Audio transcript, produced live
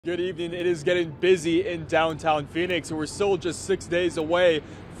Good evening. It is getting busy in downtown Phoenix, and we're still just 6 days away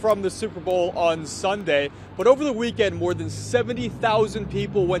from the Super Bowl on Sunday. But over the weekend, more than 70,000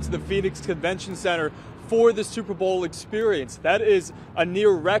 people went to the Phoenix Convention Center for the Super Bowl experience. That is a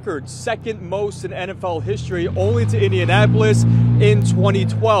near record, second most in NFL history, only to Indianapolis in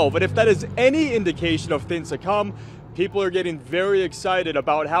 2012. And if that is any indication of things to come, people are getting very excited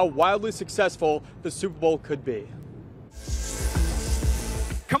about how wildly successful the Super Bowl could be.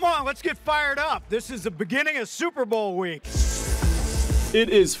 Come on, let's get fired up. This is the beginning of Super Bowl week. It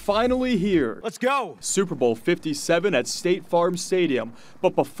is finally here. Let's go. Super Bowl 57 at State Farm Stadium.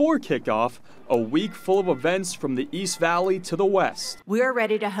 But before kickoff, a week full of events from the East Valley to the West. We are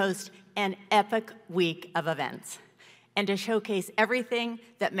ready to host an epic week of events and to showcase everything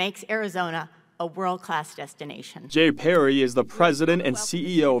that makes Arizona a world-class destination. Jay Perry is the president and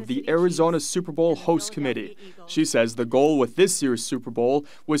CEO of the Arizona Super Bowl Host Committee. She says the goal with this year's Super Bowl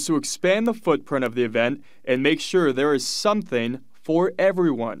was to expand the footprint of the event and make sure there is something for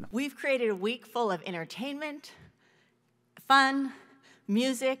everyone. We've created a week full of entertainment, fun,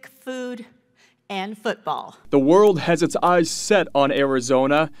 music, food, and football. The world has its eyes set on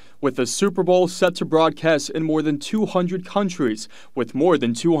Arizona, with the Super Bowl set to broadcast in more than 200 countries, with more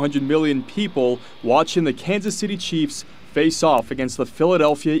than 200 million people watching the Kansas City Chiefs face off against the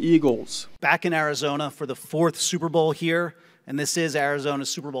Philadelphia Eagles. Back in Arizona for the 4th Super Bowl here, and this is Arizona's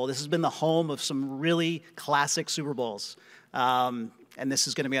Super Bowl. This has been the home of some really classic Super Bowls. And this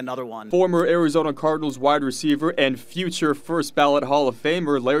is going to be another one. Former Arizona Cardinals wide receiver and future first ballot Hall of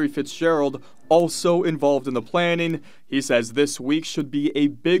Famer Larry Fitzgerald also involved in the planning. He says this week should be a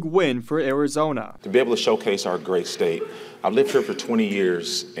big win for Arizona. To be able to showcase our great state. I've lived here for 20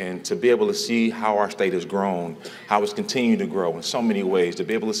 years, and to be able to see how our state has grown, how it's continued to grow in so many ways, to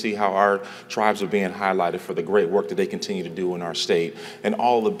be able to see how our tribes are being highlighted for the great work that they continue to do in our state, and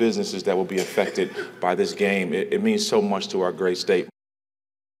all the businesses that will be affected by this game, it means so much to our great state.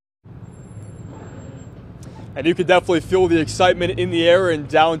 And you can definitely feel the excitement in the air in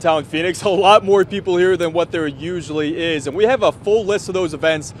downtown Phoenix. A lot more people here than what there usually is. And we have a full list of those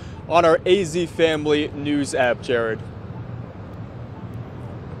events on our AZ Family News app, Jared.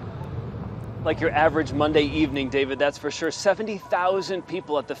 Like your average Monday evening, David, that's for sure. 70,000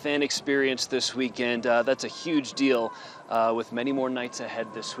 people at the fan experience this weekend. That's a huge deal with many more nights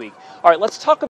ahead this week. All right, let's talk about